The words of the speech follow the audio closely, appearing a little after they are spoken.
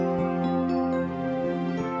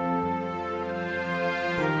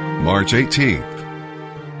March 18th.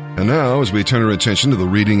 And now, as we turn our attention to the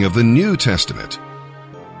reading of the New Testament,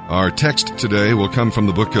 our text today will come from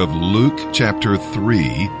the book of Luke, chapter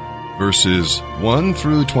 3, verses 1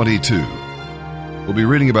 through 22. We'll be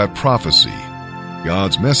reading about prophecy.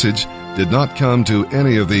 God's message did not come to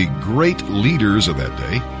any of the great leaders of that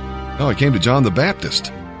day. No, it came to John the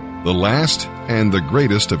Baptist, the last and the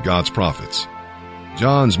greatest of God's prophets.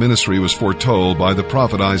 John's ministry was foretold by the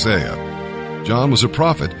prophet Isaiah. John was a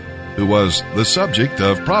prophet who was the subject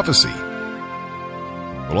of prophecy.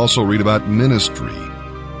 We'll also read about ministry.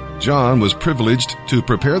 John was privileged to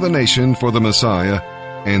prepare the nation for the Messiah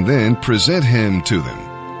and then present him to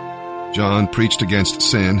them. John preached against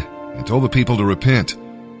sin and told the people to repent.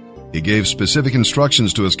 He gave specific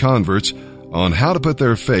instructions to his converts on how to put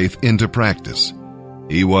their faith into practice.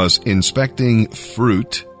 He was inspecting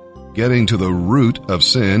fruit, getting to the root of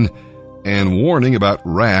sin, and warning about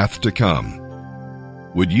wrath to come.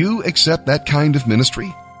 Would you accept that kind of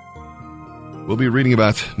ministry? We'll be reading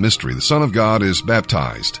about mystery. The Son of God is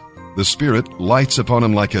baptized. The Spirit lights upon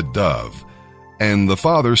him like a dove, and the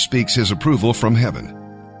Father speaks his approval from heaven.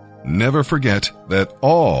 Never forget that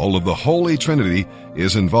all of the Holy Trinity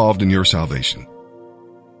is involved in your salvation.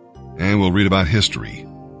 And we'll read about history.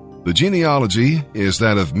 The genealogy is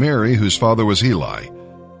that of Mary, whose father was Eli.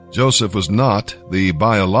 Joseph was not the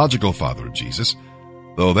biological father of Jesus,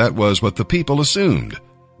 though that was what the people assumed.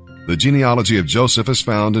 The genealogy of Joseph is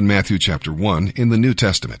found in Matthew chapter 1 in the New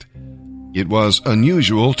Testament. It was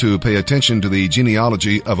unusual to pay attention to the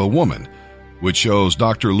genealogy of a woman, which shows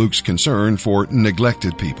Dr. Luke's concern for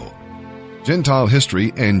neglected people. Gentile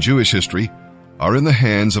history and Jewish history are in the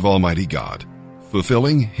hands of Almighty God,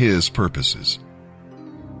 fulfilling His purposes.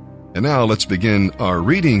 And now let's begin our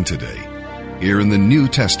reading today, here in the New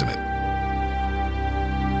Testament.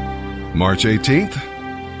 March 18th,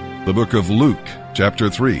 the book of Luke, chapter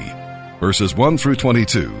 3, verses 1 through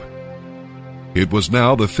 22. It was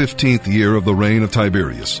now the 15th year of the reign of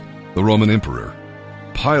Tiberius, the Roman emperor.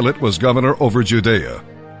 Pilate was governor over Judea.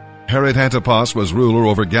 Herod Antipas was ruler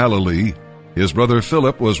over Galilee. His brother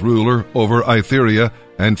Philip was ruler over Iturea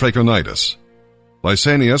and Trachonitis.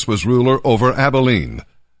 Lysanias was ruler over Abilene.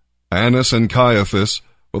 Annas and Caiaphas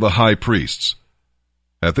were the high priests.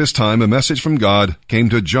 At this time a message from God came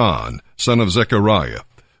to John, son of Zechariah,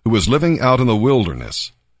 who was living out in the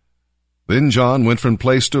wilderness. Then John went from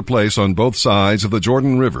place to place on both sides of the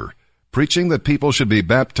Jordan River, preaching that people should be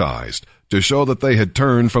baptized to show that they had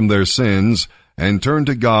turned from their sins and turned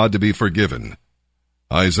to God to be forgiven.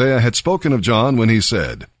 Isaiah had spoken of John when he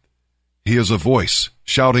said, "He is a voice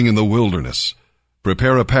shouting in the wilderness,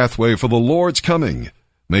 'Prepare a pathway for the Lord's coming.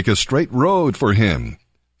 Make a straight road for him.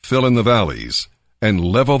 Fill in the valleys, and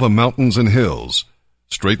level the mountains and hills.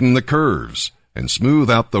 Straighten the curves, and smooth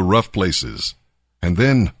out the rough places. And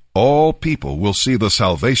then all people will see the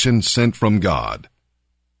salvation sent from God.'"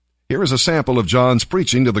 Here is a sample of John's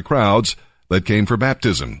preaching to the crowds that came for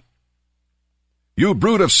baptism. "You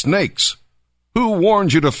brood of snakes! Who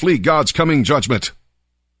warned you to flee God's coming judgment?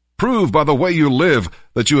 Prove by the way you live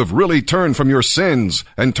that you have really turned from your sins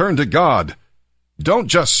and turned to God. Don't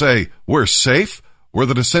just say, 'We're safe. We're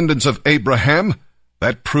the descendants of Abraham.'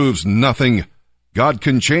 That proves nothing. God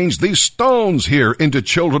can change these stones here into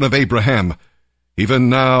children of Abraham. Even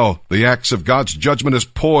now, the axe of God's judgment is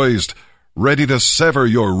poised, ready to sever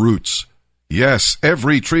your roots. Yes,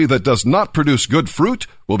 every tree that does not produce good fruit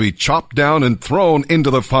will be chopped down and thrown into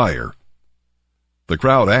the fire." The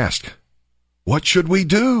crowd asked, "What should we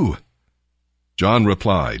do?" John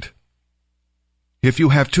replied, "If you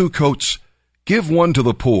have 2 coats, give one to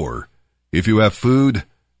the poor. If you have food,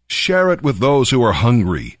 share it with those who are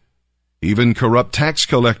hungry." Even corrupt tax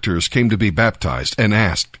collectors came to be baptized and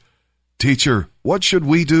asked, "Teacher, what should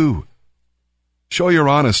we do?" "Show your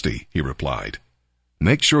honesty," he replied.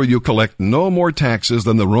 "Make sure you collect no more taxes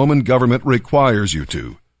than the Roman government requires you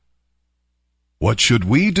to." "What should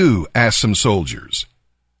we do?" asked some soldiers.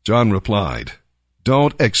 John replied,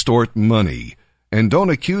 "Don't extort money, and don't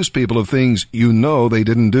accuse people of things you know they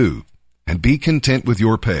didn't do, and be content with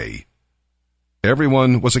your pay."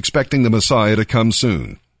 Everyone was expecting the Messiah to come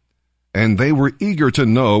soon, and they were eager to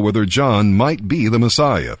know whether John might be the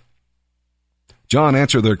Messiah. John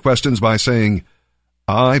answered their questions by saying,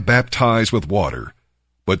 "I baptize with water,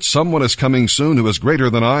 but someone is coming soon who is greater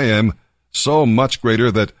than I am, so much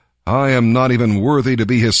greater that I am not even worthy to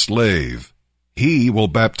be his slave. He will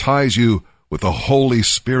baptize you with the Holy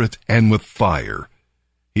Spirit and with fire.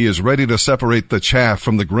 He is ready to separate the chaff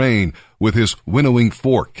from the grain with his winnowing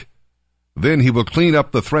fork. Then he will clean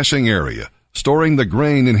up the threshing area, storing the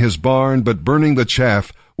grain in his barn, but burning the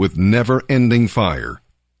chaff with never-ending fire."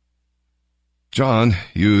 John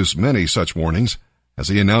used many such warnings as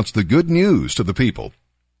he announced the good news to the people.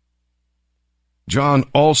 John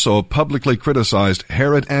also publicly criticized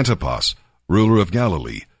Herod Antipas, ruler of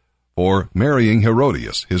Galilee, for marrying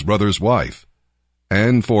Herodias, his brother's wife,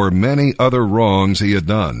 and for many other wrongs he had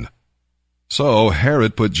done. So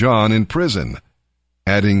Herod put John in prison,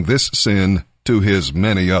 adding this sin to his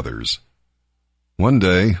many others. One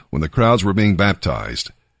day, when the crowds were being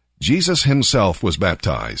baptized, Jesus himself was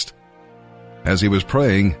baptized. As he was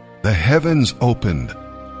praying, the heavens opened,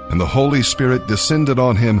 and the Holy Spirit descended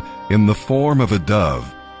on him in the form of a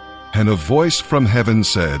dove, and a voice from heaven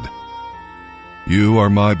said, "You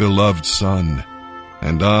are my beloved Son,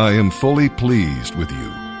 and I am fully pleased with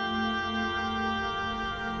you."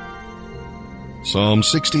 Psalm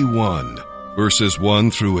 61, verses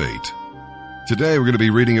 1 through 8. Today we're going to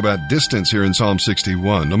be reading about distance here in Psalm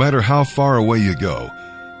 61. No matter how far away you go,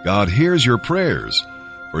 God hears your prayers,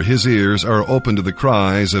 for his ears are open to the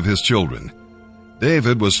cries of his children.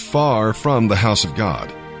 David was far from the house of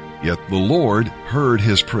God, yet the Lord heard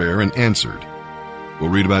his prayer and answered. We'll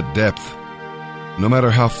read about depth. No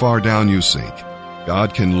matter how far down you sink,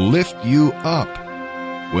 God can lift you up.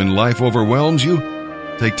 When life overwhelms you,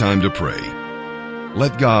 take time to pray.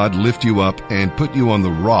 Let God lift you up and put you on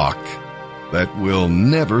the rock that will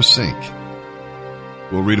never sink.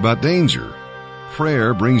 We'll read about danger.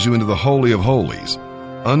 Prayer brings you into the Holy of Holies,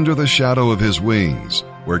 under the shadow of his wings,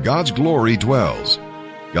 where God's glory dwells.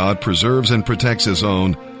 God preserves and protects his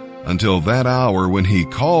own until that hour when he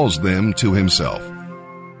calls them to himself.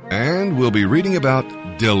 And we'll be reading about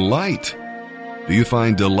delight. Do you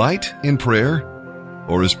find delight in prayer?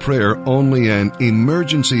 Or is prayer only an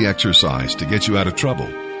emergency exercise to get you out of trouble?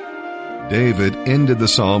 David ended the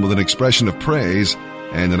psalm with an expression of praise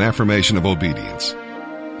and an affirmation of obedience.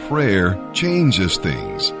 Prayer changes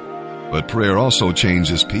things, but prayer also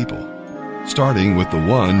changes people, starting with the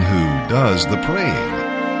one who does the praying.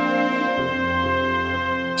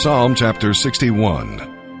 Psalm chapter 61,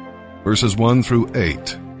 verses 1 through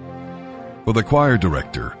 8. For the choir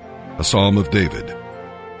director, a psalm of David,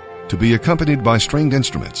 to be accompanied by stringed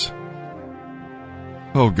instruments.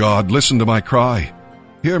 O God, listen to my cry.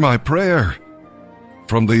 Hear my prayer.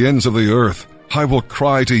 From the ends of the earth, I will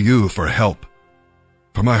cry to you for help.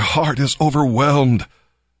 For my heart is overwhelmed.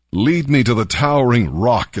 Lead me to the towering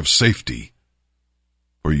rock of safety.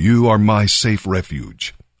 For you are my safe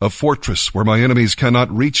refuge, a fortress where my enemies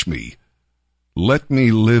cannot reach me. Let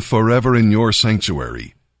me live forever in your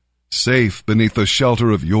sanctuary, safe beneath the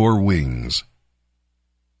shelter of your wings.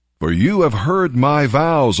 For you have heard my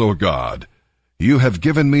vows, O God. You have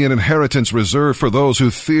given me an inheritance reserved for those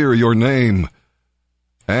who fear your name.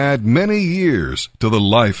 Add many years to the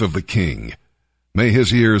life of the king. May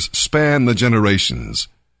his years span the generations.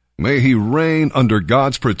 May he reign under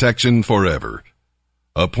God's protection forever.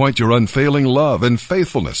 Appoint your unfailing love and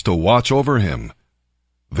faithfulness to watch over him.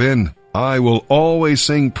 Then I will always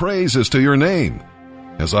sing praises to your name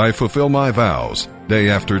as I fulfill my vows day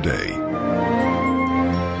after day.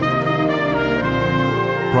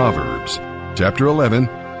 Proverbs chapter 11,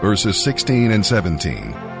 verses 16 and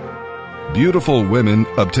 17. Beautiful women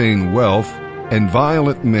obtain wealth, and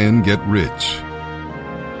violent men get rich.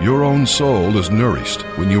 Your own soul is nourished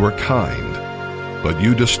when you are kind, but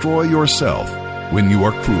you destroy yourself when you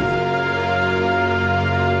are cruel.